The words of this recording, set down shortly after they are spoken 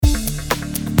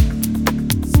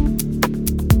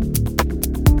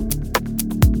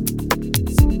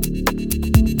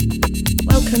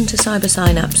Cyber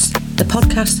Synapse, the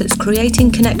podcast that's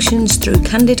creating connections through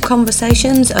candid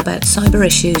conversations about cyber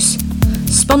issues.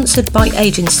 Sponsored by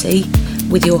Agency,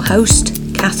 with your host,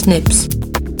 Kath Nibbs.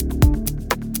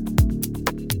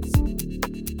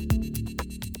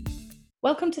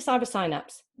 Welcome to Cyber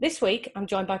Synapse. This week, I'm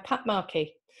joined by Pat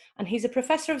Markey, and he's a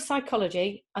professor of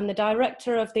psychology and the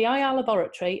director of the IR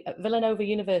laboratory at Villanova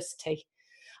University.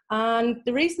 And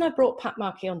the reason I brought Pat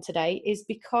Markey on today is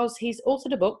because he's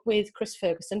authored a book with Chris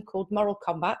Ferguson called Moral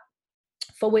Combat,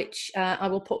 for which I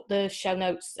will put the show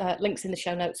notes, links in the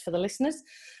show notes for the listeners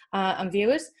and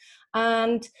viewers.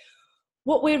 And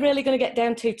what we're really going to get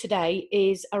down to today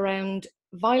is around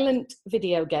violent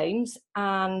video games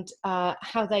and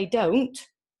how they don't,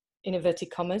 in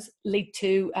inverted commas, lead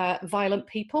to violent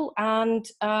people. And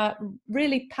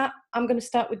really, Pat, I'm going to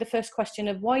start with the first question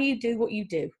of why you do what you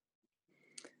do.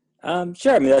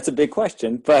 Sure. I mean, that's a big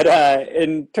question. But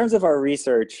in terms of our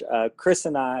research, Chris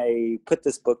and I put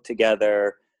this book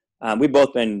together. We've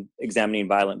both been examining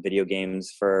violent video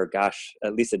games for,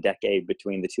 at least a decade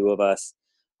between the two of us.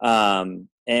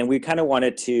 And we kind of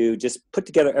wanted to just put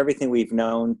together everything we've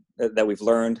known, that we've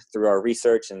learned through our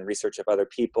research and research of other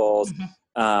people's,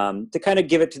 to kind of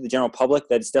give it to the general public.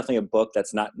 That it's definitely a book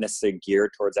that's not necessarily geared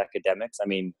towards academics. I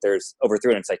mean, there's over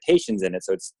 300 citations in it,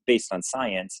 so it's based on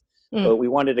science. But we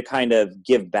wanted to kind of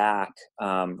give back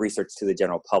research to the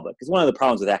general public. Because one of the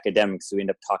problems with academics is we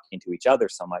end up talking to each other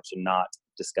so much and not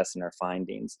discussing our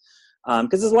findings.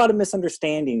 Because there's a lot of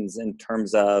misunderstandings in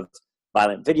terms of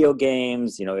violent video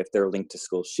games, you know, if they're linked to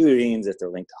school shootings, if they're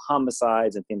linked to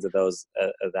homicides and things of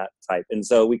that type. And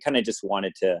so we kind of just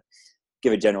wanted to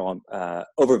give a general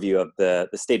overview of the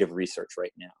state of research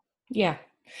right now.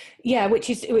 Yeah, which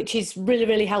is really,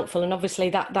 really helpful. And obviously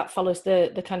that follows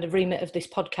the kind of remit of this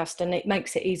podcast, and it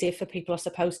makes it easier for people, I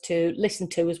suppose, to listen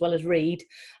to as well as read.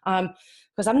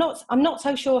 Because I'm not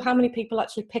so sure how many people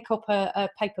actually pick up a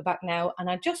paperback now. And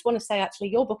I just want to say, actually,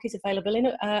 your book is available in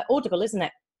Audible, isn't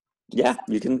it? Yeah,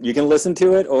 you can listen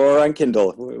to it or on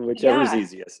Kindle, whichever is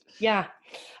easiest. Yeah.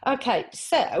 Okay.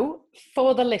 So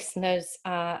for the listeners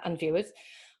and viewers,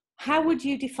 how would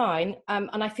you define,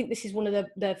 and I think this is one of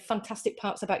the fantastic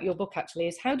parts about your book actually,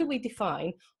 is how do we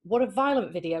define what a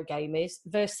violent video game is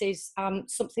versus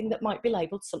something that might be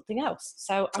labelled something else?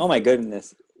 So, oh my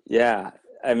goodness, yeah.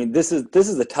 I mean, this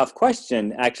is a tough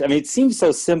question, actually. I mean, it seems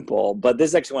so simple, but this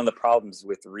is actually one of the problems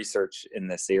with research in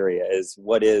this area is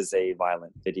what is a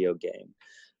violent video game?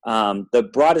 The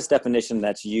broadest definition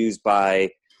that's used by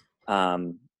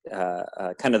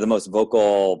kind of the most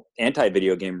vocal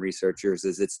anti-video game researchers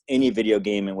is it's any video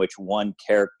game in which one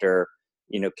character,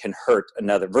 you know, can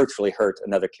virtually hurt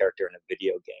another character in a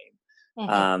video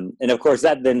game. And of course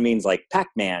that then means like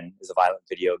Pac-Man is a violent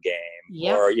video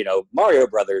game, or, you know, Mario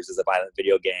Brothers is a violent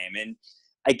video game. And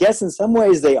I guess in some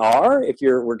ways they are, if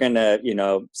we're going to, you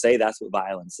know, say that's what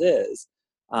violence is.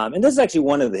 And this is actually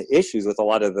one of the issues with a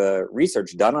lot of the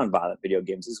research done on violent video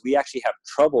games is we actually have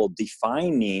trouble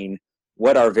defining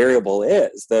what our variable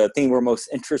is, the thing we're most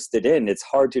interested in. It's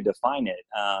hard to define it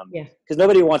because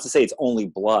nobody wants to say it's only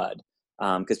blood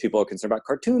because people are concerned about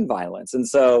cartoon violence. And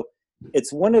so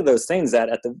it's one of those things that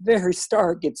at the very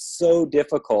start gets so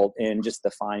difficult in just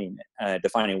defining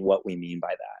what we mean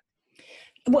by that.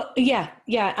 Well, yeah.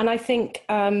 And I think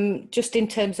just in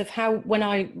terms of how, when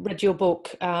I read your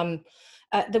book,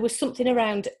 there was something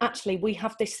around, actually, we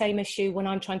have this same issue when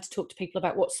I'm trying to talk to people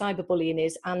about what cyberbullying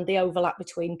is and the overlap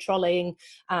between trolling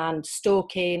and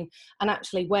stalking, and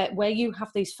actually where you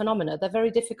have these phenomena, they're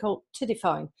very difficult to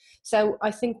define. So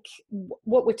I think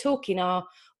what we're talking are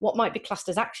what might be classed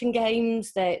as action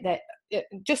games, they're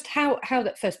just how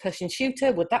that first-person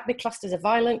shooter, would that be classed as a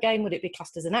violent game? Would it be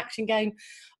classed as an action game,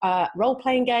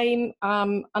 role-playing game?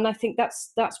 And I think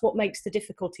that's what makes the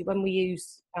difficulty when we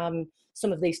use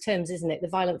some of these terms, isn't it? The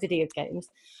violent video games.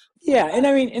 Yeah, and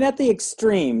I mean, and at the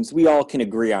extremes, we all can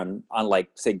agree on like,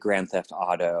 say, Grand Theft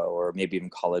Auto or maybe even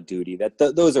Call of Duty, that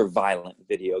those are violent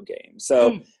video games.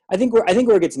 So I think where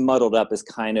it gets muddled up is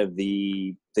kind of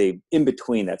the in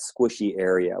between, that squishy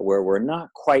area where we're not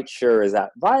quite sure, is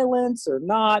that violence or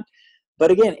not? But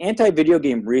again, anti-video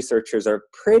game researchers are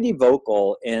pretty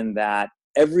vocal in that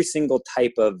every single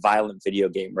type of violent video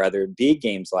game, whether it be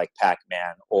games like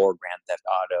Pac-Man or Grand Theft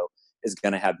Auto, is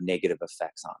going to have negative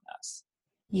effects on us.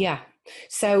 Yeah.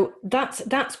 So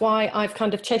that's why I've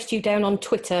kind of chased you down on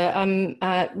Twitter,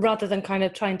 rather than kind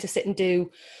of trying to sit and do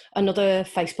another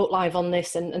Facebook Live on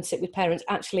this and sit with parents.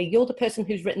 Actually, you're the person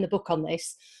who's written the book on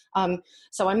this.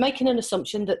 So I'm making an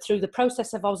assumption that through the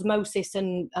process of osmosis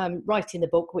and writing the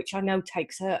book, which I know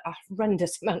takes a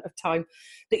horrendous amount of time,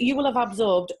 that you will have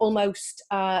absorbed almost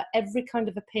every kind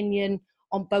of opinion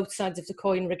on both sides of the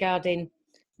coin regarding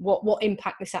what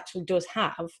impact this actually does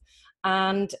have.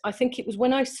 And I think it was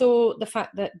when I saw the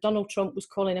fact that Donald Trump was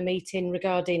calling a meeting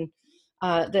regarding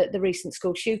the recent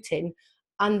school shooting,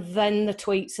 and then the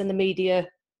tweets and the media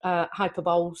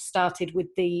hyperbole started with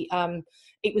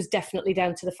it was definitely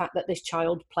down to the fact that this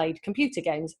child played computer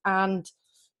games. And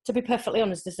to be perfectly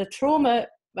honest, as a trauma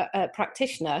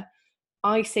practitioner,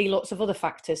 I see lots of other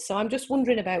factors. So I'm just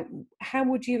wondering about, how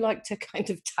would you like to kind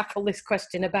of tackle this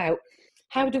question about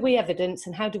how do we evidence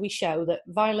and how do we show that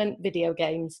violent video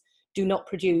games do not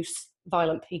produce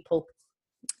violent people?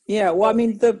 Yeah, well, I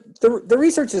mean, the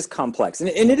research is complex, and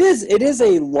it is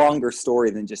a longer story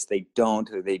than just they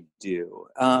don't or they do.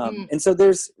 And so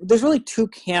there's really two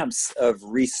camps of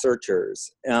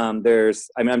researchers. I'm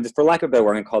just, for lack of a better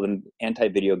word, I'm going to call them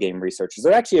anti-video game researchers.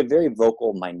 They're actually a very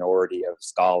vocal minority of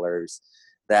scholars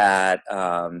that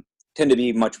tend to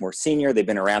be much more senior. They've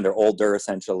been around, they're older,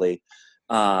 essentially.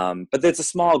 But there's a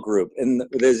small group, and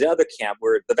there's the other camp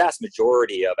where the vast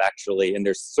majority of actually, and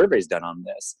there's surveys done on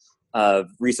this,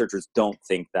 researchers don't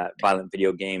think that violent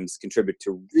video games contribute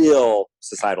to real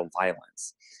societal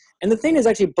violence. And the thing is,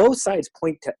 actually, both sides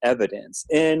point to evidence.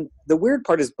 And the weird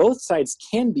part is both sides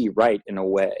can be right in a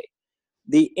way.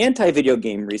 The anti-video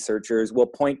game researchers will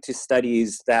point to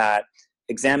studies that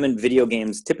examine video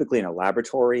games typically in a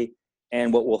laboratory.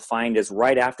 And what we'll find is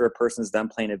right after a person's done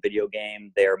playing a video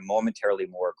game, they're momentarily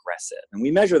more aggressive. And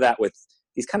we measure that with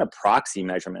these kind of proxy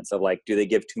measurements of, like, do they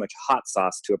give too much hot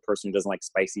sauce to a person who doesn't like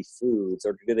spicy foods,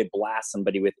 or do they blast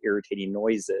somebody with irritating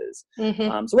noises?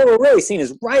 So what we're really seeing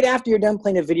is right after you're done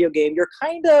playing a video game,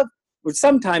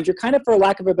 sometimes you're kind of, for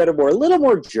lack of a better word, a little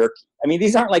more jerky. I mean,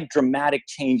 these aren't like dramatic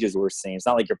changes we're seeing. It's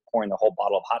not like you're pouring the whole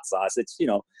bottle of hot sauce. It's,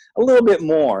 a little bit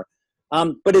more,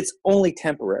 but it's only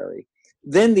temporary.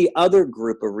 Then the other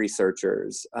group of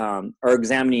researchers are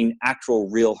examining actual,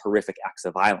 real, horrific acts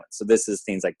of violence. So this is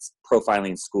things like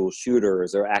profiling school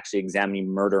shooters, or actually examining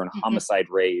murder and homicide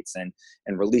rates and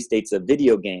release dates of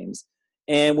video games.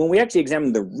 And when we actually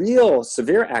examine the real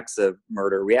severe acts of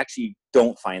murder, we actually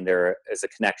don't find there is a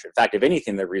connection. In fact, if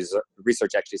anything, the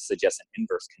research actually suggests an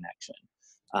inverse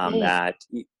connection, that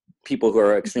people who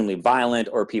are extremely violent,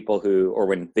 or when people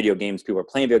are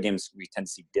playing video games, we tend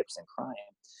to see dips in crime.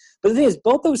 But the thing is,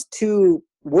 both those two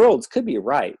worlds could be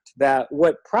right. That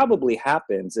what probably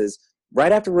happens is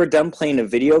right after we're done playing a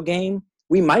video game,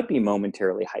 we might be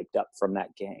momentarily hyped up from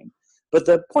that game. But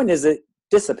the point is, it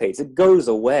dissipates, it goes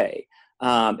away.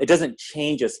 It doesn't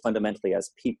change us fundamentally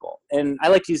as people. And I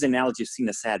like to use the analogy of seeing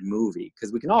a sad movie,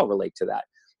 because we can all relate to that.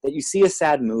 That you see a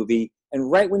sad movie,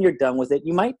 and right when you're done with it,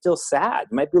 you might feel sad,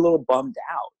 you might be a little bummed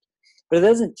out. But it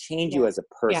doesn't change you as a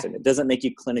person. It doesn't make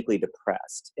you clinically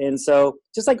depressed. And so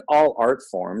just like all art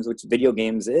forms, which video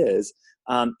games is,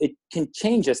 it can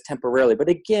change us temporarily. But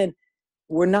again,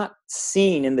 we're not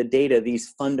seeing in the data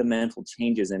these fundamental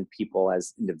changes in people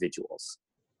as individuals.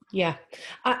 Yeah.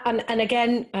 And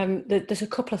again, there's a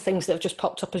couple of things that have just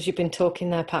popped up as you've been talking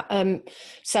there, Pat.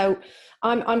 So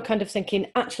I'm kind of thinking,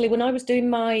 actually, when I was doing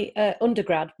my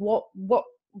undergrad, what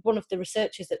one of the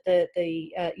researchers at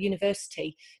the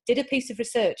university did a piece of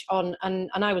research on, and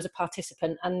I was a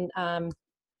participant, and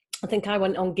I think I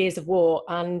went on Gears of War,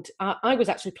 and I was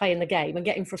actually playing the game and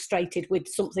getting frustrated with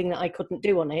something that I couldn't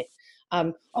do on it.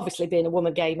 Obviously being a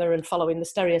woman gamer and following the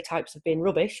stereotypes of being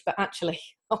rubbish, but actually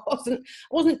I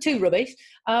wasn't too rubbish.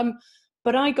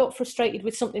 But I got frustrated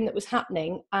with something that was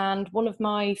happening, and one of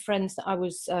my friends that I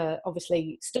was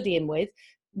obviously studying with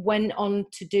went on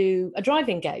to do a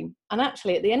driving game. And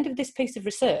actually at the end of this piece of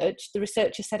research, the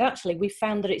researcher said, actually, we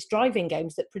found that it's driving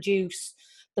games that produce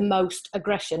the most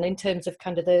aggression in terms of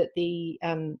kind of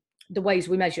the ways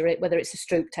we measure it, whether it's a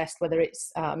Stroop test, whether it's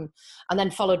and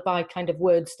then followed by kind of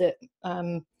words that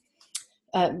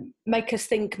make us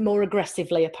think more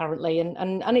aggressively, apparently.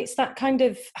 And it's that kind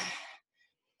of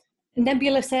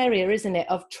nebulous area, isn't it,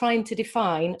 of trying to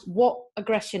define what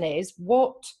aggression is,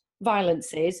 what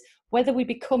violence is, whether we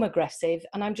become aggressive.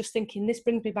 And I'm just thinking, this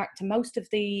brings me back to most of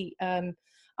the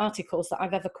articles that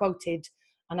I've ever quoted,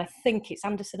 and I think it's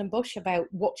Anderson and Bush, about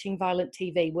watching violent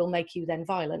TV will make you then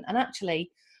violent. And actually,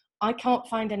 I can't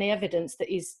find any evidence that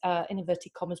is, in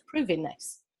inverted commas, proving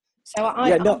this. So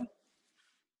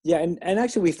and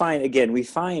actually we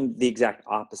find the exact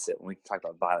opposite when we talk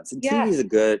about violence. And TV is a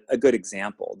good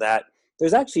example that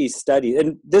there's actually studies,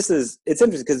 and it's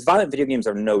interesting because violent video games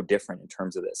are no different in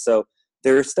terms of this. So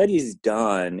there are studies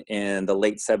done in the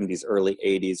late 70s, early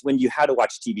 80s, when you had to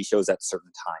watch TV shows at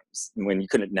certain times, when you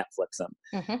couldn't Netflix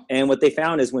them. And what they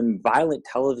found is when violent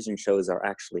television shows are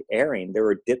actually airing, there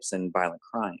were dips in violent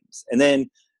crimes. And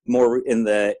then more in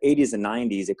the 80s and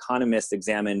 90s, economists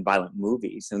examined violent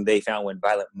movies, and they found when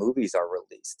violent movies are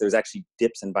released, there's actually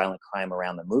dips in violent crime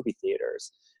around the movie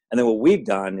theaters. And then what we've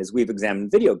done is we've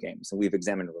examined video games, and we've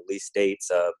examined release dates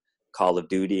of Call of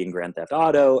Duty and Grand Theft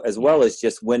Auto, as well as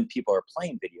just when people are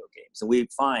playing video games. And we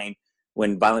find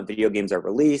when violent video games are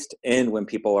released and when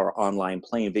people are online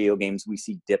playing video games, we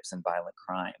see dips in violent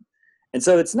crime. And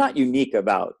so it's not unique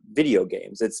about video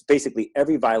games. It's basically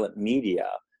every violent media.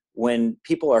 When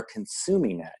people are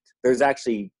consuming it, there's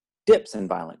actually dips in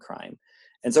violent crime.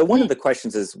 And so one of the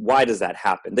questions is, why does that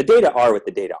happen? The data are what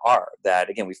the data are, that,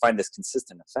 again, we find this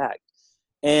consistent effect.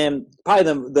 And probably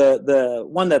the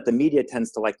one that the media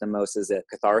tends to like the most is a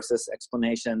catharsis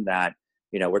explanation that,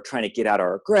 we're trying to get out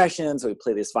our aggression, so we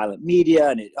play this violent media,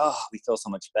 and we feel so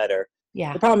much better.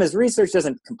 Yeah. The problem is research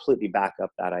doesn't completely back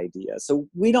up that idea. So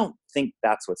we don't think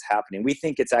that's what's happening. We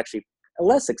think it's actually a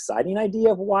less exciting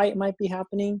idea of why it might be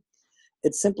happening.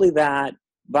 It's simply that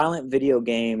violent video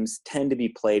games tend to be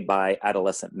played by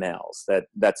adolescent males.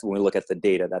 That's when we look at the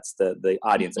data, that's the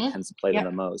audience that tends to play them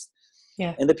the most.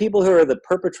 Yeah. And the people who are the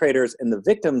perpetrators and the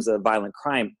victims of violent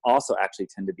crime also actually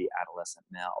tend to be adolescent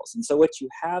males. And so what you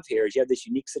have here is you have this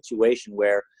unique situation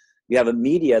where you have a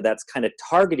media that's kind of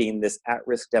targeting this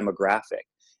at-risk demographic.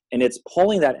 And it's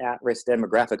pulling that at-risk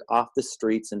demographic off the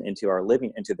streets and into their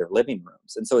living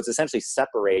rooms. And so it's essentially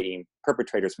separating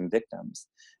perpetrators from victims.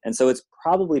 And so it's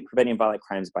probably preventing violent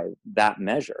crimes by that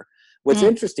measure. What's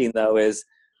interesting, though, is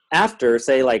after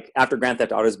Grand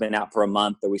Theft Auto has been out for a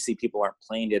month, or we see people aren't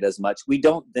playing it as much, we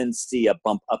don't then see a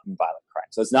bump up in violent crime.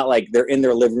 So it's not like they're in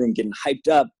their living room getting hyped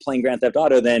up playing Grand Theft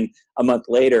Auto, then a month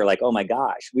later, like, oh my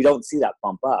gosh, we don't see that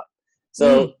bump up.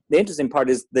 So the interesting part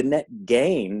is the net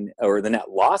gain or the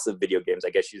net loss of video games, I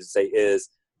guess you should say, is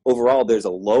overall there's a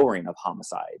lowering of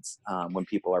homicides when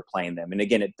people are playing them. And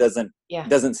again, it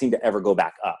doesn't seem to ever go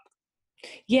back up.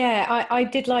 Yeah, I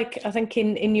did like, I think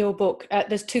in your book,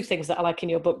 there's two things that I like in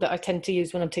your book that I tend to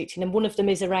use when I'm teaching. And one of them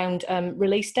is around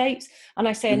release dates. And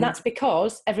I say, and that's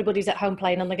because everybody's at home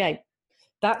playing on the game.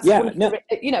 That's,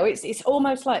 it's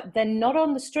almost like they're not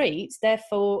on the streets,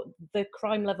 therefore the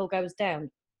crime level goes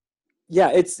down. Yeah,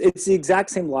 it's the exact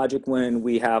same logic when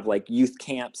we have like youth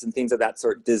camps and things of that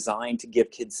sort designed to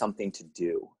give kids something to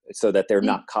do so that they're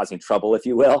not causing trouble, if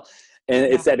you will. And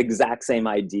it's that exact same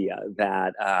idea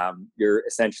that you're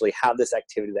essentially have this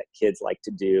activity that kids like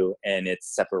to do, and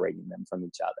it's separating them from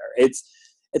each other.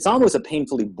 It's almost a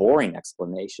painfully boring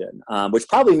explanation, which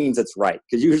probably means it's right,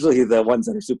 because usually the ones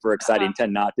that are super exciting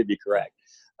tend not to be correct.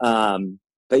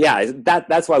 But yeah,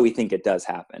 that's why we think it does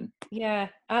happen. Yeah,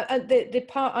 the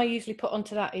part I usually put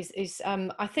onto that is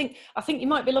I think you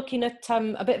might be looking at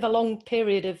a bit of a long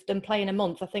period of them playing a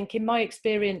month. I think in my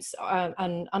experience,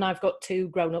 and I've got two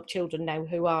grown-up children now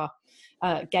who are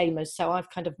gamers, so I've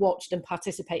kind of watched and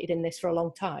participated in this for a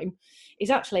long time, is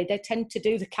actually they tend to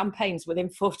do the campaigns within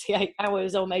 48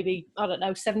 hours or maybe,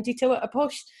 72 at a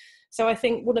push. So I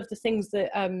think one of the things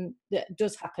that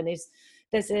does happen is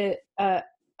there's a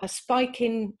spike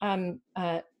in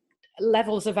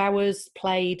levels of hours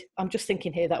played. I'm just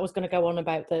thinking here that I was going to go on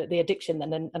about the addiction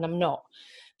then, and I'm not.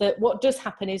 But what does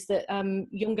happen is that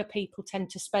younger people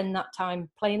tend to spend that time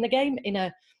playing the game in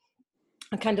a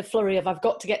kind of flurry of, I've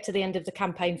got to get to the end of the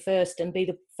campaign first and be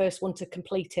the first one to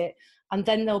complete it. And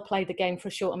then they'll play the game for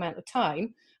a short amount of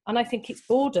time. And I think it's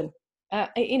boredom.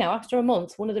 After a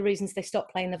month, one of the reasons they stop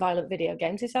playing the violent video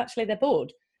games is actually they're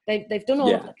bored. They've done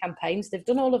all of the campaigns, they've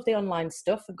done all of the online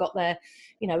stuff and got their,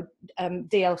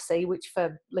 DLC, which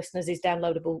for listeners is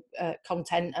downloadable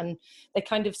content. And they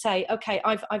kind of say, okay,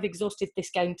 I've exhausted this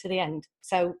game to the end.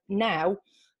 So now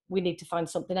we need to find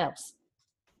something else.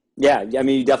 Yeah, I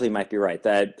mean, you definitely might be right.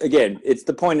 That, again,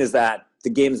 the point is that the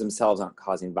games themselves aren't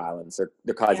causing violence,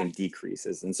 they're causing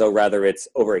decreases. And so rather it's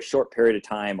over a short period of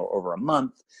time or over a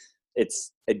month,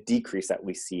 it's a decrease that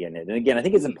we see in it. And again, I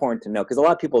think it's important to know, because a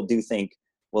lot of people do think,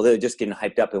 well, they're just getting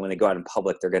hyped up, and when they go out in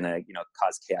public, they're going to,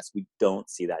 cause chaos. We don't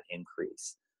see that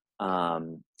increase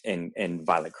in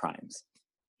violent crimes.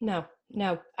 No.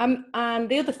 And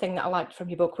the other thing that I liked from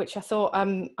your book, which I thought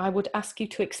I would ask you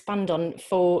to expand on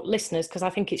for listeners, because I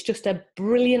think it's just a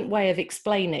brilliant way of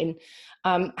explaining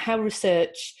how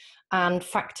research and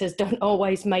factors don't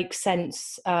always make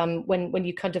sense when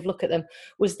you kind of look at them,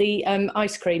 was the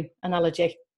ice cream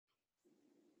analogy.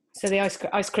 So the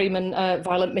ice cream and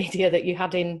violent media that you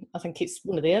had in, I think it's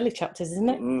one of the early chapters, isn't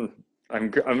it?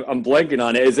 I'm blanking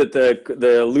on it. Is it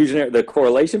the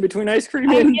correlation between ice cream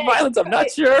and violence? I'm not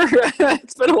sure.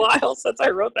 It's been a while since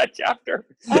I wrote that chapter.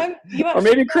 Or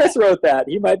maybe Chris wrote that.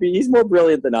 He's more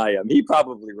brilliant than I am. He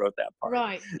probably wrote that part.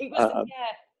 Right. It was,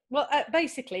 Well,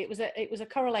 basically, it was a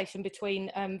correlation between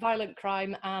violent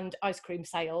crime and ice cream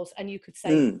sales, and you could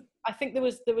say, I think there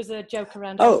was a joke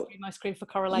around ice cream for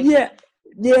correlation.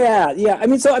 Yeah.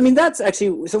 I mean, that's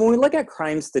actually, so when we look at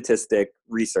crime statistic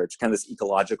research, kind of this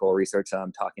ecological research that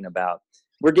I'm talking about,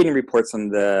 we're getting reports from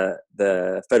the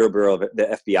Federal Bureau of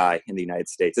the FBI in the United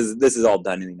States. This is all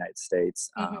done in the United States.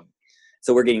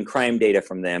 So we're getting crime data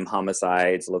from them,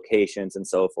 homicides, locations, and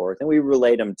so forth, and we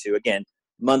relate them to, again,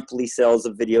 monthly sales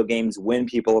of video games, when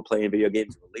people are playing video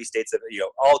games, release dates of,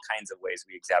 all kinds of ways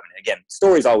we examine it. Again,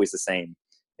 story's always the same,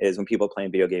 is when people are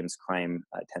playing video games, crime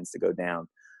tends to go down.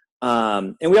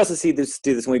 And we also do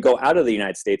this when we go out of the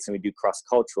United States and we do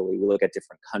cross-culturally. We look at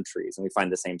different countries and we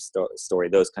find the same story.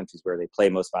 Those countries where they play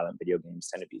most violent video games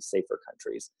tend to be safer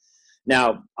countries.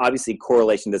 Now, obviously,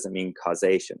 correlation doesn't mean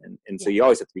causation, and so you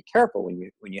always have to be careful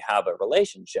when you have a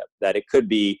relationship, that it could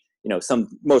be,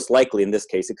 most likely in this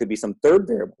case, it could be some third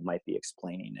variable might be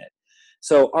explaining it.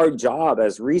 So our job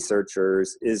as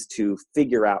researchers is to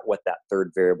figure out what that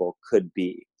third variable could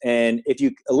be. And if you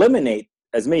eliminate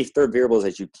as many third variables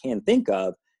as you can think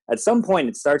of, at some point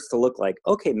it starts to look like,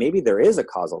 okay, maybe there is a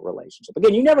causal relationship.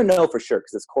 Again, you never know for sure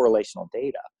because it's correlational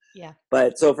data. Yeah.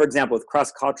 But so, for example, with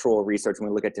cross-cultural research, when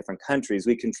we look at different countries,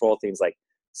 we control things like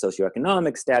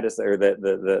socioeconomic status, or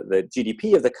the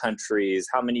GDP of the countries,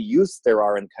 how many youths there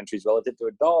are in countries relative to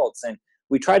adults, and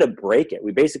we try to break it.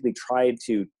 We basically try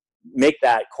to make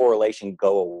that correlation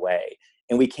go away,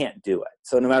 and we can't do it.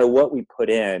 So no matter what we put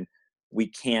in, we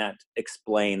can't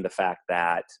explain the fact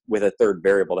that with a third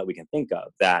variable that we can think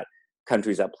of, that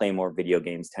countries that play more video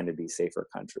games tend to be safer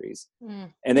countries.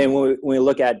 And then when we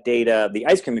look at data, the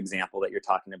ice cream example that you're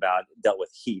talking about dealt with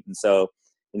heat. And so,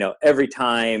 every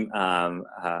time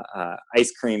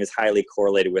ice cream is highly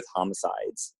correlated with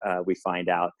homicides, we find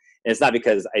out. And it's not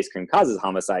because ice cream causes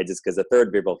homicides, it's because the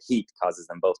third variable, heat, causes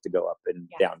them both to go up and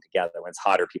down together. When it's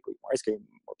hotter, people eat more ice cream,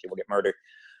 more people get murdered.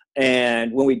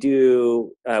 And when we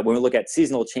look at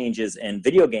seasonal changes in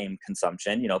video game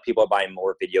consumption, people are buying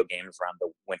more video games around the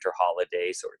winter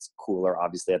holiday, so it's cooler,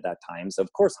 obviously, at that time. So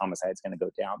of course, homicide is going to go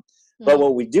down. But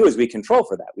what we do is we control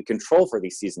for that. We control for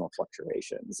these seasonal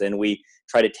fluctuations, and we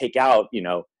try to take out,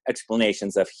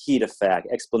 explanations of heat effect,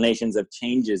 explanations of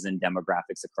changes in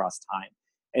demographics across time.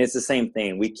 And it's the same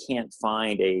thing. We can't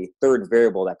find a third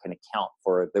variable that can account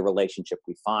for the relationship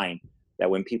we find, that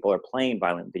when people are playing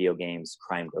violent video games,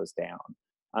 crime goes down.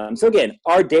 So again,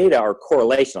 our data are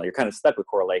correlational. You're kind of stuck with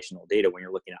correlational data when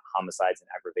you're looking at homicides and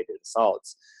aggravated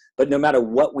assaults. But no matter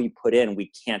what we put in,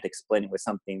 we can't explain it with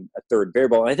something, a third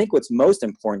variable. And I think what's most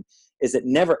important is it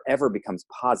never, ever becomes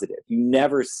positive. You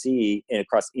never see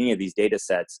across any of these data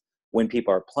sets, when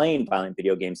people are playing violent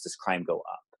video games, does crime go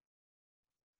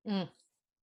up?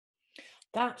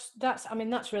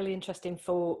 That's really interesting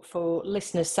for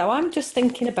listeners. So I'm just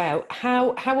thinking about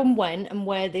how and when and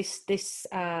where this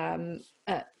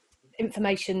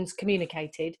information's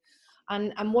communicated,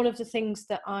 and one of the things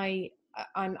that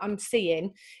I'm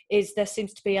seeing is there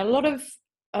seems to be a lot of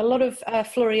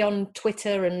flurry on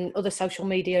Twitter and other social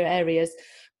media areas,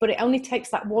 but it only takes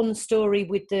that one story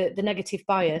with the negative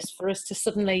bias for us to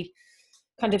suddenly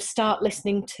kind of start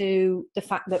listening to the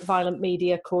fact that violent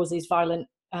media causes violent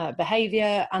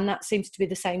behavior, and that seems to be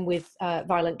the same with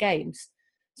violent games.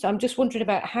 So I'm just wondering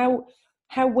about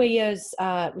how we as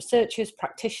researchers,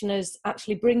 practitioners,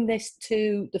 actually bring this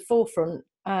to the forefront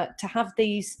to have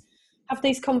these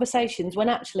conversations when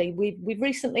actually we've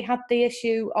recently had the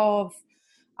issue of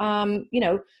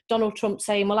Donald Trump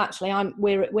saying, well, actually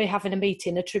we're having a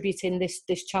meeting attributing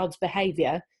this child's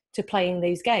behavior to playing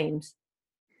these games.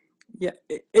 Yeah,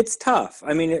 it's tough.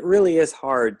 I mean, it really is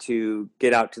hard to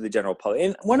get out to the general public.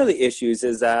 And one of the issues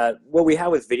is that what we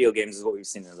have with video games is what we've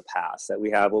seen in the past, that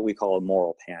we have what we call a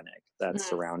moral panic that's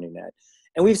surrounding it.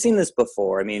 And we've seen this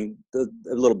before. I mean, the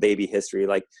little baby history,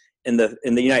 like in the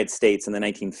United States in the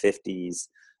 1950s,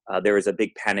 there was a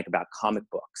big panic about comic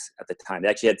books at the time. They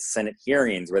actually had Senate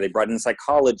hearings where they brought in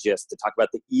psychologists to talk about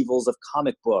the evils of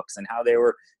comic books and how they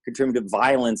were contributing to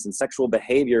violence and sexual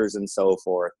behaviors and so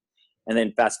forth. And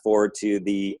then fast forward to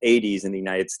the 80s in the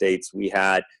United States, we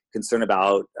had concern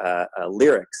about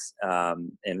lyrics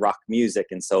and rock music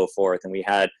and so forth. And we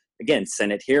had, again,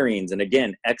 Senate hearings. And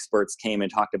again, experts came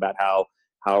and talked about how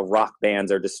rock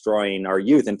bands are destroying our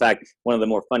youth. In fact, one of the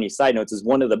more funny side notes is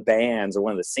one of the bands or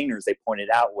one of the singers they pointed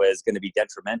out was going to be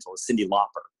detrimental, Cyndi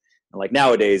Lauper. And like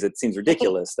nowadays, it seems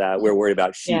ridiculous that we're worried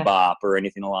about she-bop or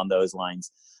anything along those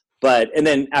lines. And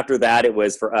then after that, it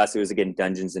was again,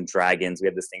 Dungeons and Dragons. We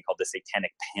had this thing called the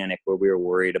Satanic Panic where we were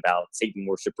worried about Satan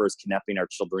worshipers kidnapping our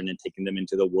children and taking them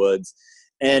into the woods.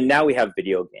 And now we have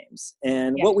video games.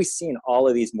 And what we see in all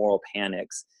of these moral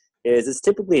panics is it's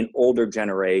typically an older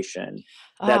generation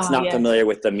that's not Yes. familiar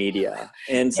with the media.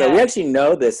 And so Yeah. we actually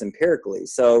know this empirically.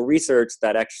 So research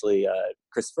that actually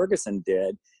Chris Ferguson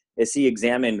did is he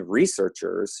examined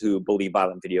researchers who believe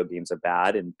violent video games are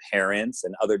bad and parents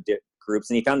and other groups.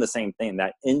 And he found the same thing,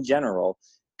 that in general,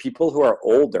 people who are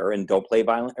older and don't play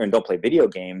video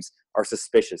games are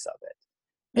suspicious of it.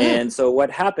 And so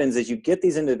what happens is you get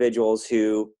these individuals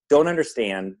who don't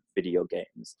understand video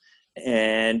games,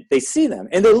 and they see them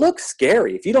and they look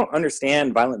scary. If you don't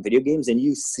understand violent video games and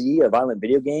you see a violent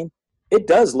video game, it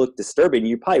does look disturbing.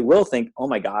 You probably will think, oh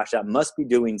my gosh, that must be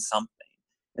doing something.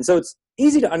 And so it's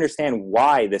easy to understand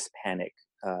why this panic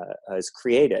is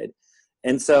created.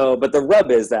 And so, but the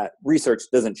rub is that research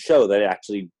doesn't show that it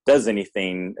actually does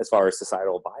anything as far as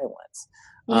societal violence.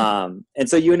 And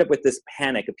so you end up with this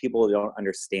panic of people who don't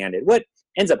understand it. What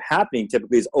ends up happening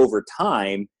typically is over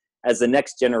time, as the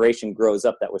next generation grows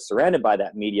up that was surrounded by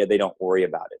that media, they don't worry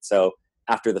about it. So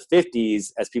after the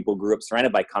 50s, as people grew up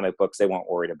surrounded by comic books, they weren't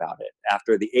worried about it.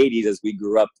 After the 80s, as we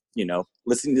grew up,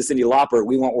 listening to Cyndi Lauper,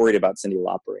 we weren't worried about Cyndi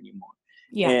Lauper anymore.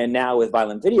 Yeah. And now with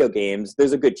violent video games,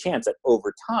 there's a good chance that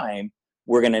over time,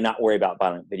 we're going to not worry about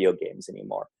violent video games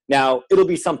anymore. Now, it'll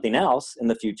be something else in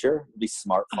the future. It'll be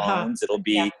smartphones. It'll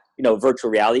be, virtual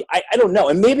reality. I don't know.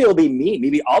 And maybe it'll be me.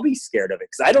 Maybe I'll be scared of it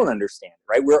because I don't understand,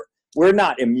 right? We're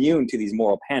not immune to these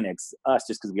moral panics, us,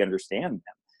 just because we understand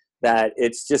them. That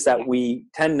it's just that we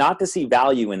tend not to see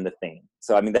value in the thing.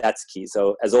 So, I mean, that's key.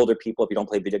 So as older people, if you don't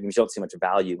play video games, you don't see much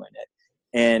value in it.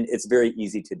 And it's very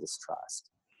easy to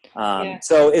distrust.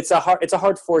 So it's a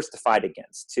hard force to fight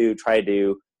against, to try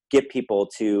to get people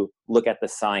to look at the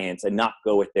science and not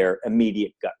go with their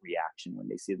immediate gut reaction when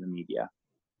they see the media.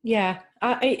 Yeah,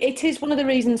 it is one of the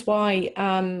reasons why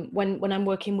when I'm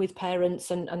working with parents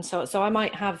and so I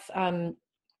might have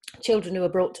children who are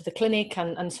brought to the clinic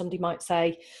and somebody might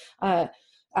say they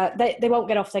won't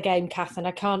get off their game, Kath, and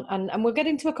I can't, and we'll get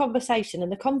into a conversation,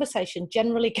 and the conversation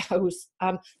generally goes,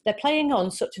 they're playing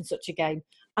on such and such a game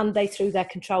and they threw their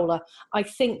controller. I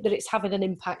think that it's having an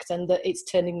impact and that it's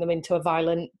turning them into a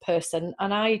violent person.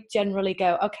 And I generally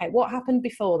go, okay, what happened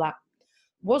before that?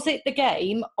 Was it the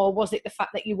game, or was it the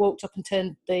fact that you walked up and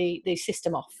turned the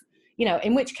system off?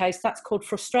 In which case that's called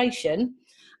frustration.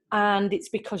 And it's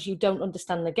because you don't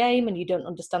understand the game and you don't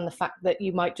understand the fact that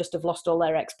you might just have lost all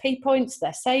their XP points,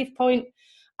 their save point.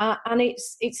 And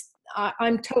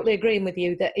I'm totally agreeing with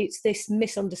you that it's this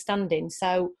misunderstanding.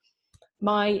 So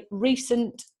my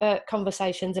recent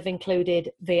conversations have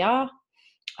included VR,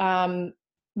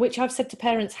 which I've said to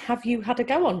parents, have you had a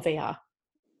go on VR?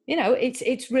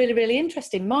 It's really, really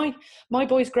interesting. My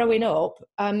boys growing up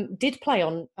did play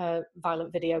on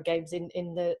violent video games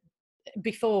in the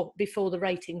before the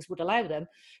ratings would allow them,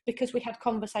 because we had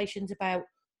conversations about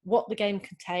what the game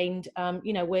contained.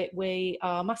 We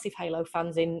are massive Halo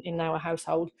fans in our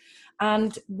household,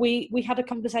 and we had a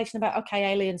conversation about,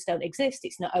 okay, aliens don't exist,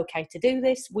 it's not okay to do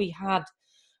this. We had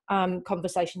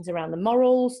conversations around the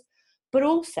morals, but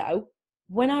also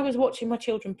when I was watching my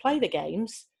children play the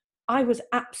games, I was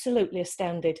absolutely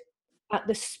astounded at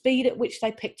the speed at which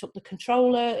they picked up the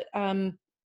controller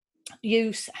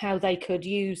use, how they could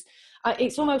use.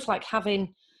 It's almost like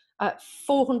having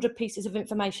 400 pieces of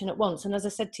information at once. And as I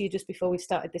said to you just before we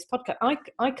started this podcast,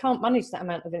 I can't manage that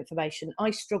amount of information.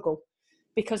 I struggle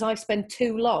because I spend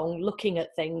too long looking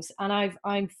at things. And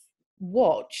I've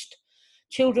watched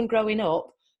children growing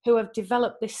up who have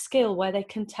developed this skill where they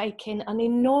can take in an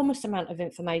enormous amount of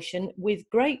information with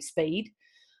great speed.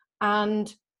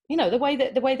 And the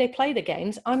way they play the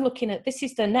games, I'm looking at, this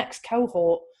is the next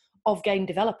cohort of game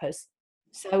developers.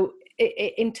 So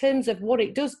in terms of what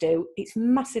it does do, it's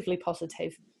massively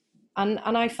positive. And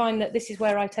I find that this is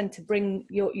where I tend to bring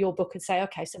your book and say,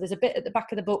 okay, so there's a bit at the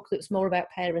back of the book that's more about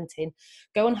parenting.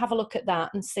 Go and have a look at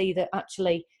that and see that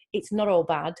actually it's not all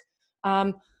bad.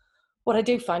 What I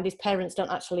do find is parents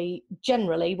don't actually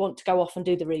generally want to go off and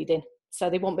do the reading. So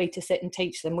they want me to sit and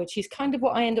teach them, which is kind of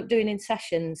what I end up doing in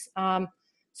sessions.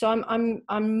 So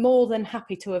I'm more than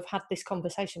happy to have had this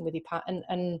conversation with you, Pat.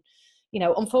 And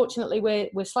unfortunately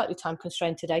we're slightly time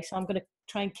constrained today, so I'm going to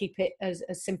try and keep it as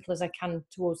simple as I can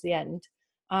towards the end.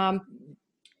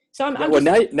 So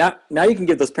now you can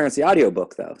give those parents the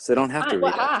audiobook though, so they don't have to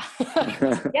read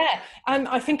it. Yeah,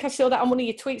 I think I saw that on one of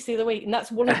your tweets the other week, and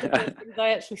that's one of the things I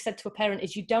actually said to a parent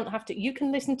is you don't have to. You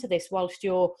can listen to this whilst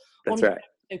you're on the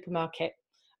supermarket.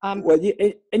 I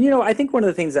think one of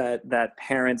the things that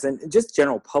parents and just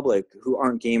general public who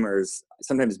aren't gamers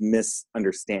sometimes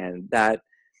misunderstand, that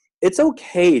it's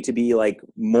okay to be like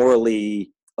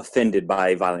morally offended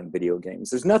by violent video games.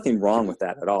 There's nothing wrong with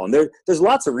that at all. And there's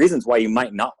lots of reasons why you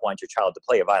might not want your child to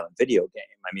play a violent video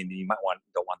game. I mean, you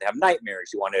don't want to have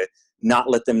nightmares. You want to not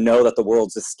let them know that the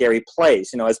world's a scary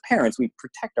place. You know, as parents, we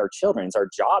protect our children. It's our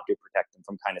job to protect them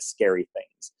from kind of scary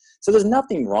things. So there's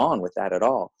nothing wrong with that at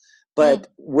all. But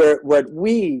what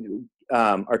we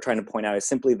are trying to point out is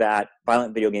simply that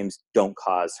violent video games don't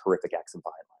cause horrific acts of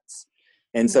violence.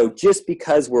 And so just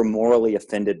because we're morally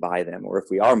offended by them, or if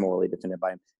we are morally offended by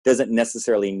them, doesn't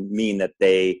necessarily mean that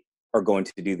they are going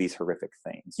to do these horrific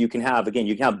things. You can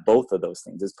have both of those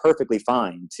things. It's perfectly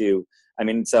fine to,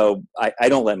 so I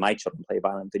don't let my children play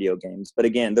violent video games. But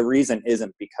again, the reason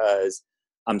isn't because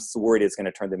I'm so worried it's going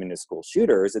to turn them into school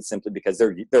shooters. It's simply because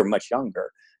they're much younger.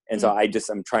 And so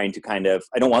I'm trying to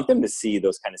I don't want them to see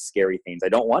those kind of scary things. I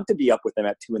don't want to be up with them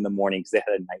at 2 a.m. because they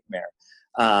had a nightmare.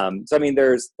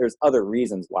 There's other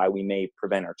reasons why we may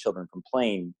prevent our children from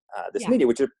playing this media,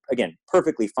 which are, again,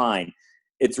 perfectly fine.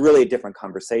 It's really a different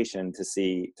conversation to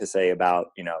say about,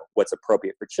 what's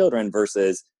appropriate for children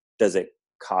versus does it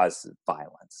cause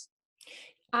violence.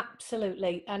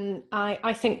 Absolutely. And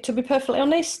I think, to be perfectly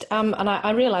honest, and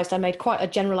I realised I made quite a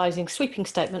generalising sweeping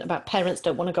statement about parents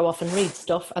don't want to go off and read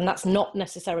stuff, and that's not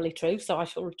necessarily true, so I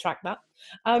shall retract that.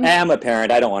 I'm a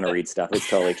parent. I don't want to read stuff. It's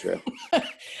totally true.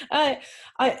 I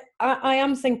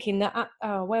am thinking that,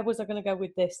 where was I going to go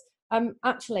with this?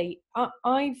 Actually,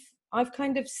 I've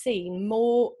kind of seen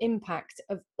more impact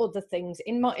of other things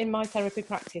in my therapy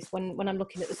practice when I'm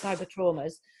looking at the cyber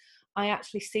traumas. I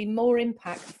actually see more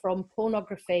impact from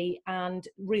pornography and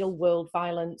real world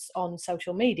violence on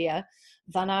social media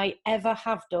than I ever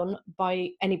have done by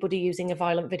anybody using a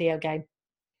violent video game.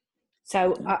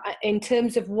 So in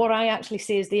terms of what I actually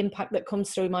see as the impact that comes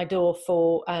through my door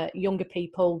for younger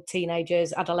people,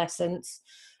 teenagers, adolescents,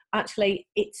 actually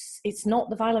it's not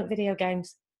the violent video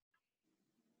games.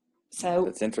 So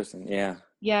that's interesting. Yeah.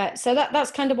 Yeah, so that's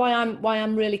kind of why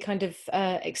I'm really kind of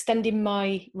extending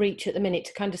my reach at the minute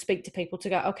to kind of speak to people to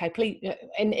go, okay, please.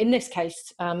 In this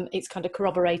case, it's kind of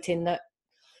corroborating that,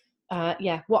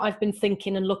 what I've been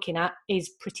thinking and looking at is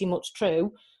pretty much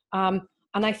true. And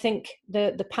I think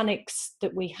the panics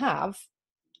that we have,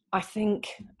 I think,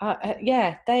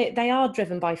 they are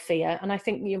driven by fear. And I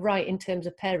think you're right in terms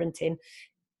of parenting,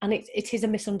 and it is a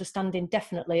misunderstanding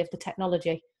definitely of the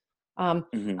technology.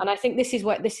 And I think this is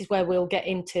where we'll get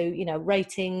into,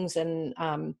 ratings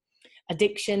and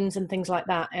addictions and things like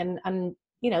that. And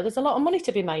there's a lot of money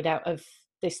to be made out of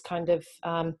this kind of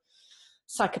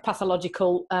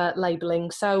psychopathological labeling.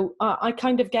 So I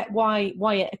kind of get why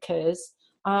it occurs.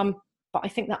 But I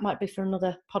think that might be for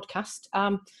another podcast.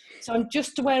 So I'm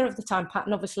just aware of the time, Pat,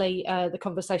 and obviously the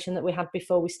conversation that we had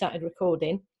before we started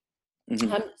recording.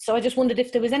 So I just wondered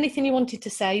if there was anything you wanted to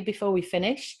say before we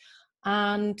finish,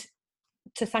 and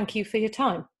to thank you for your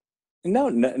time. No,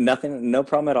 nothing, no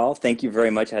problem at all. Thank you very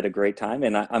much. I had a great time,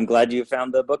 and I'm glad you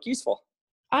found the book useful.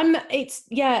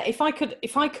 If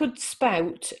I could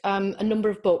spout a number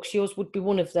of books, yours would be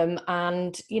one of them.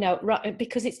 And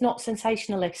because it's not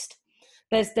sensationalist,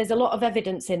 there's a lot of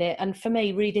evidence in it. And for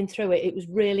me, reading through it, it was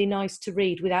really nice to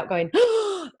read without going,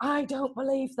 oh, I don't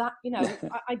believe that.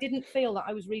 I didn't feel that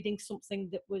I was reading something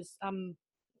that was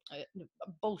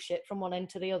bullshit from one end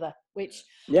to the other, which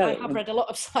I have read a lot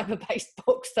of cyber-based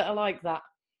books that are like that.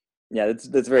 Yeah,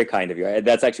 that's very kind of you.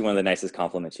 That's actually one of the nicest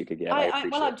compliments you could get.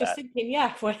 I'm just thinking,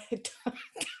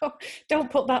 don't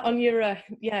put that on your,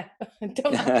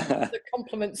 don't have the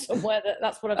compliment somewhere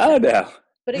that's what I've said. Oh, no.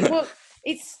 But it was,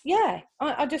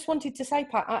 I just wanted to say,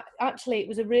 Pat, actually, it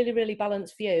was a really, really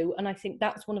balanced view. And I think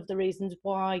that's one of the reasons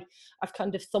why I've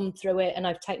kind of thumbed through it and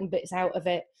I've taken bits out of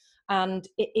it. And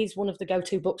it is one of the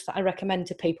go-to books that I recommend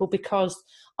to people, because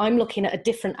I'm looking at a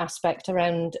different aspect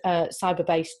around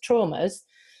cyber-based traumas.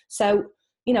 So,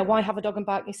 why have a dog and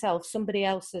bark yourself? Somebody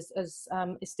else as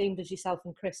esteemed as yourself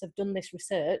and Chris have done this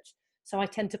research. So I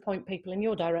tend to point people in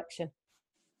your direction.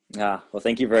 Well,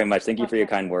 thank you very much. Thank you for your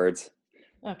kind words.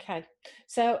 Okay.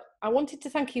 So I wanted to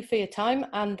thank you for your time.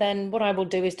 And then what I will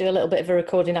do is do a little bit of a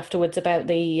recording afterwards about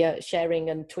the sharing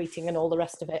and tweeting and all the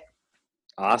rest of it.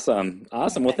 Awesome.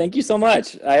 Okay. Well, thank you so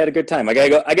much. I had a good time. I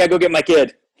gotta go get my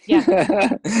kid. Yeah.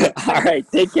 All right.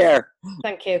 Take care.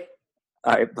 Thank you.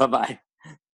 All right. Bye-bye.